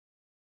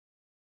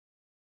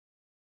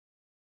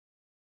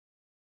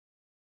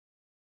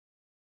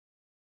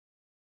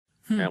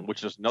and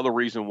which is another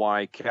reason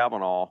why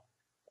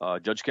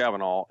Judge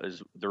Kavanaugh,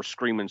 they're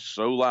screaming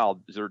so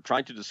loud. They're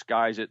trying to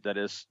disguise it that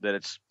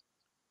it's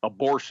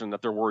abortion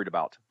that they're worried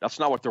about. That's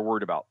not what they're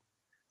worried about.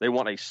 They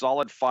want a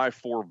solid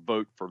 5-4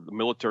 vote for the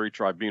military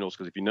tribunals,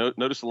 because if you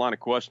notice the line of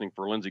questioning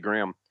for Lindsey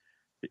Graham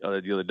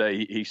the other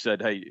day, he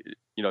said, hey,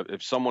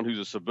 if someone who's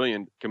a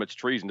civilian commits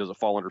treason, does it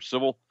fall under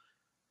civil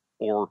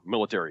or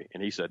military?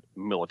 And he said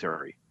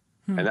military.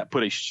 And that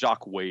put a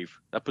shock wave.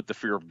 That put the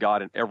fear of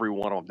God in every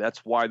one of them.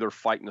 That's why they're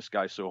fighting this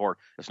guy so hard.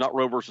 It's not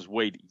Roe versus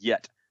Wade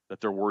yet that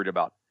they're worried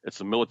about. It's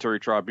the military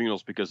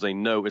tribunals, because they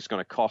know it's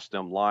going to cost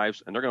them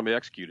lives and they're going to be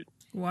executed.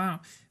 Wow.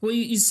 Well,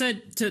 you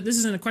said, this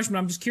isn't a question, but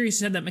I'm just curious,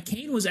 you said that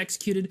McCain was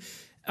executed.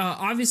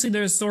 Obviously,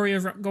 there's a story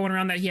going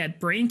around that he had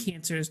brain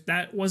cancers.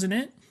 That wasn't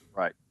it?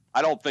 Right.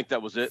 I don't think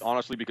that was it,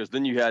 honestly, because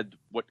then you had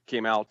what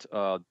came out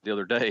the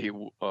other day.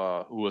 Who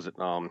was it?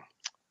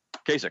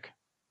 Kasich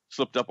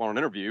slipped up on an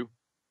interview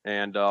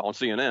and on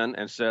CNN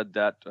and said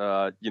that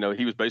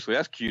he was basically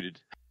executed.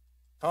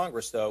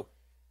 Congress, though,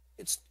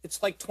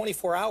 it's like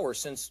 24 hours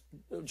since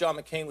John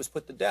McCain was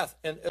put to death,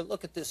 and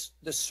look at this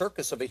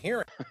circus of a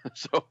hearing.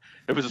 So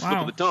it was a slip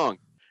of the tongue,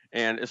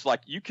 and it's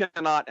like you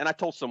cannot. And I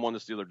told someone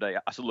this the other day.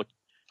 I said, look,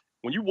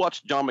 when you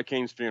watched John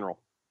McCain's funeral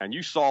and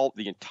you saw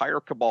the entire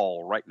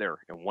cabal right there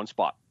in one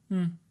spot,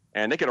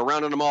 and they could have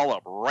rounded them all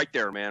up right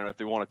there, man, if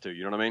they wanted to.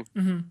 You know what I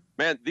mean?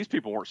 Man, these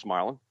people weren't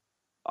smiling.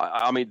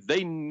 I mean,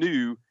 they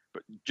knew.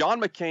 But John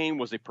McCain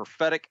was a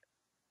prophetic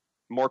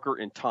marker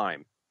in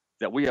time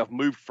that we have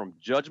moved from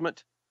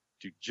judgment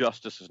to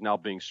justice is now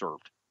being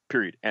served,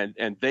 period.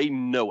 And they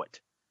know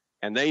it.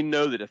 And they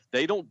know that if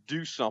they don't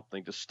do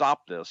something to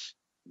stop this,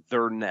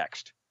 they're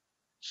next.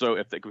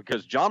 So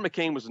because John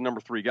McCain was the number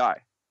 3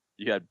 guy.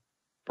 You had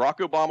Barack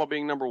Obama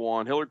being number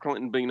 1, Hillary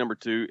Clinton being number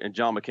 2, and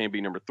John McCain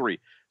being number 3.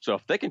 So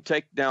if they can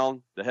take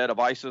down the head of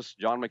ISIS,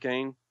 John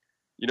McCain,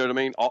 you know what I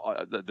mean?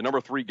 The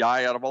number 3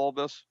 guy out of all of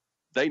this,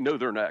 they know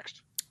they're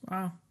next.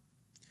 Wow.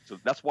 So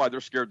that's why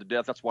they're scared to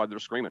death. That's why they're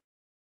screaming.